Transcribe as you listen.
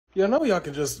Yeah, I know y'all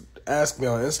can just ask me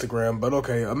on Instagram, but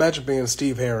okay, imagine being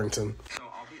Steve Harrington. So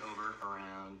I'll be over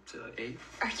around 8.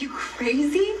 Are you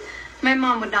crazy? My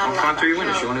mom would not I'll allow climb that. through your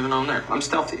window. No. She won't even know I'm there. I'm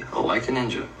stealthy. Oh, like a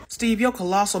ninja. Steve, your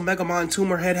colossal megamind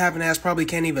tumor head having ass probably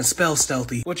can't even spell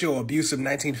stealthy. What your abusive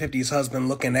 1950s husband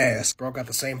looking ass? Bro got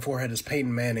the same forehead as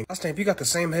Peyton Manning. I stamp you got the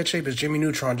same head shape as Jimmy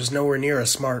Neutron, just nowhere near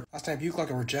as smart. I stamp you look like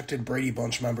a rejected Brady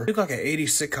Bunch member. You look like an 80s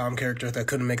sitcom character that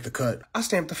couldn't make the cut. I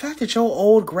stamp the fact that your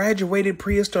old graduated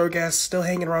prehistoric ass is still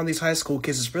hanging around these high school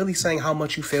kids is really saying how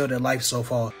much you failed at life so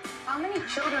far. How many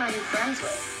children are you friends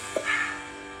with?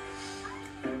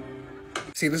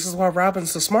 See, this is why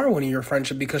Robin's the smart one in your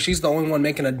friendship, because she's the only one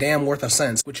making a damn worth of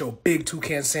sense. With your big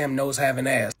toucan Sam nose having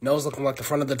ass. Nose looking like the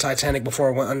front of the Titanic before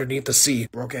it went underneath the sea.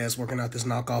 Broke ass working out this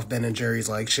knockoff Ben & Jerry's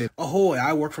like shit. Ahoy,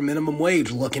 I work for minimum wage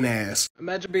looking ass.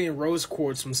 Imagine being Rose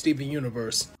Quartz from Steven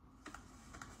Universe.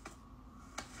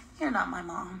 You're not my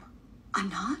mom. I'm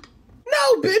not?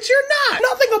 No, bitch, you're not.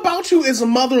 Nothing about you is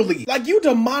motherly. Like, you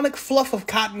demonic fluff of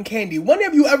cotton candy. When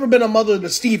have you ever been a mother to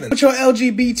Steven? With your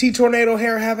LGBT tornado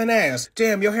hair having ass.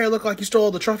 Damn, your hair look like you stole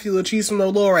the truffula cheese from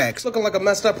the Lorax. Looking like a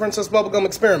messed up Princess Bubblegum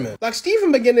experiment. Like,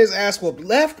 Steven been getting his ass whooped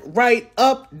left, right,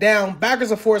 up, down,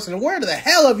 backwards and forwards, and where the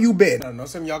hell have you been? I don't know,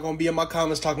 some of y'all gonna be in my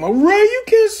comments talking about, Ray, you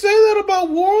can't say that about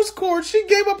Rose Quartz. She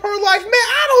gave up her life. Man,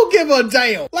 I don't give a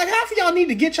damn. Like, half of y'all need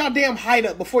to get y'all damn height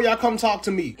up before y'all come talk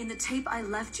to me. In the tape I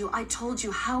left you, I told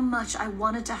you how much I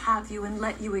wanted to have you and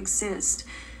let you exist.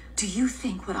 Do you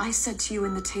think what I said to you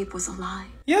in the tape was a lie?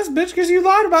 Yes, bitch, because you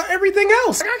lied about everything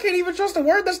else. Like, I can't even trust a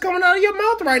word that's coming out of your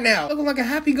mouth right now. Looking like a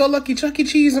happy-go-lucky Chuck E.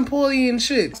 Cheese employee and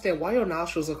shit. Understand why your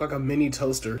nostrils look like a mini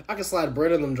toaster. I can slide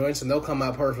bread in them joints and they'll come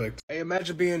out perfect. Hey,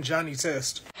 imagine being Johnny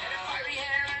Test.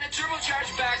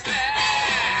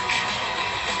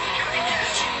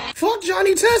 Fuck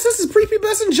Johnny Test, this is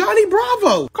prepubescent Johnny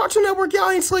Bravo. Cartoon Network,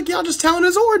 y'all ain't slick, y'all just telling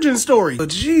his origin story. But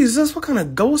Jesus, what kind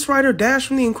of Ghost Rider Dash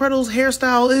from the Incredibles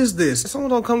hairstyle is this? If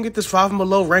someone don't come get this 5 and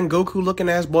below Rengoku looking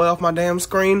ass boy off my damn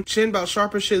screen. Chin about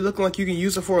sharp as shit, looking like you can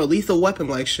use it for a lethal weapon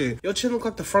like shit. Your chin look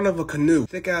like the front of a canoe.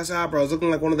 Thick ass eyebrows looking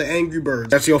like one of the Angry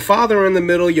Birds. That's your father in the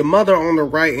middle, your mother on the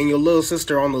right, and your little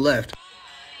sister on the left.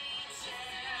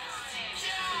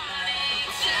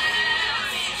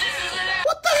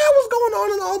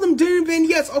 On and all them damn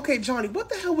vignettes. Okay, Johnny, what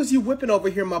the hell was you whipping over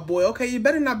here, my boy? Okay, you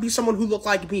better not be someone who look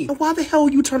like me. And why the hell are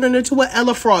you turning into an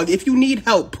Ella frog? If you need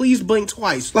help, please blink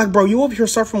twice. Like, bro, you over here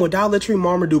surfing with Dollar Tree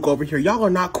Marmaduke over here. Y'all are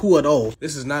not cool at all.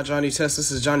 This is not Johnny Test.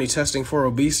 This is Johnny testing for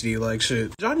obesity, like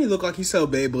shit. Johnny look like he sell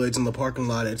Beyblades in the parking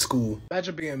lot at school.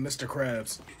 Imagine being Mr.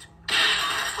 Krabs.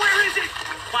 Where is it?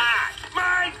 Why?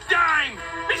 My dime!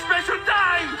 A special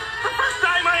dime! The first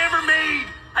dime I ever made!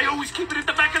 I always keep it at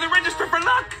the back of the register for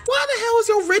luck. Why the hell is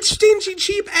your rich, stingy,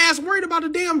 cheap ass worried about a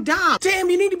damn dime? Damn,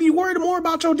 you need to be worried more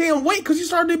about your damn weight because you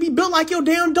started to be built like your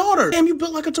damn daughter. Damn, you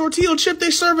built like a tortilla chip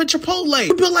they serve at Chipotle.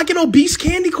 You built like an obese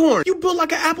candy corn. You built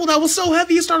like an apple that was so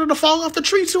heavy it started to fall off the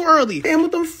tree too early. Damn,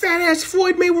 with them fat ass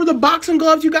Floyd Mayweather boxing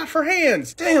gloves you got for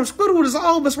hands. Damn, Squidward is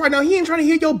all of us right now. He ain't trying to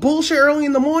hear your bullshit early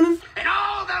in the morning. And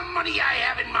all the money I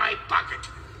have in my pocket.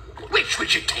 Which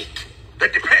would you take?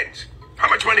 That depends. How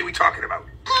much money are we talking about?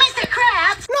 Mr.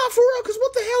 Krabs! Nah, for real, cause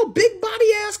what the hell, big body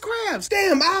ass crabs.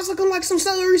 Damn, I was looking like some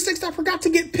celery sticks that forgot to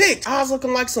get picked. I was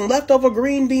looking like some leftover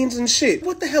green beans and shit.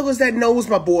 What the hell is that nose,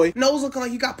 my boy? Nose looking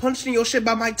like you got punched in your shit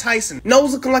by Mike Tyson.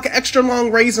 Nose looking like an extra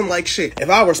long raisin like shit. If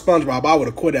I were SpongeBob, I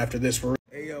would've quit after this for real.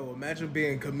 Hey yo, imagine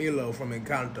being Camilo from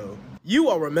Encanto. You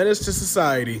are a menace to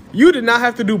society. You did not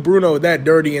have to do Bruno that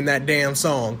dirty in that damn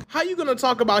song. How you gonna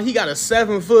talk about he got a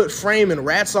 7-foot frame and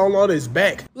rats all on his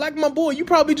back? Like, my boy, you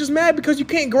probably just mad because you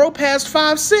can't grow past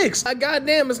 5'6". Like,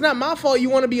 goddamn, it's not my fault you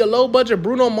want to be a low budget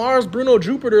Bruno Mars, Bruno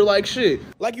Jupiter like shit.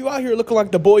 Like, you out here looking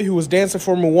like the boy who was dancing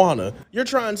for Moana. You're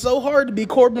trying so hard to be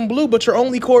Corbin Blue, but you're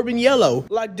only Corbin Yellow.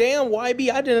 Like, damn,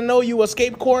 YB, I didn't know you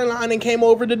escaped Coraline and came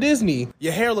over to Disney.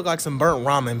 Your hair look like some burnt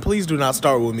ramen. Please do not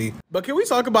start with me. But can we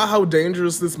talk about how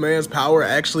dangerous this man's power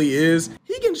actually is?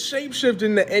 He can shapeshift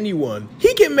into anyone.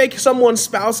 He can make someone's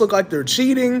spouse look like they're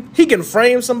cheating. He can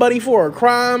frame somebody for a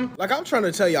crime. Like, I'm trying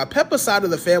to tell y'all, Peppa's side of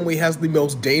the family has the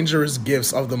most dangerous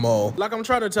gifts of them all. Like, I'm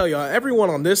trying to tell y'all, everyone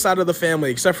on this side of the family,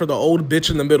 except for the old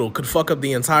bitch in the middle, could fuck up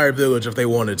the entire village if they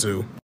wanted to.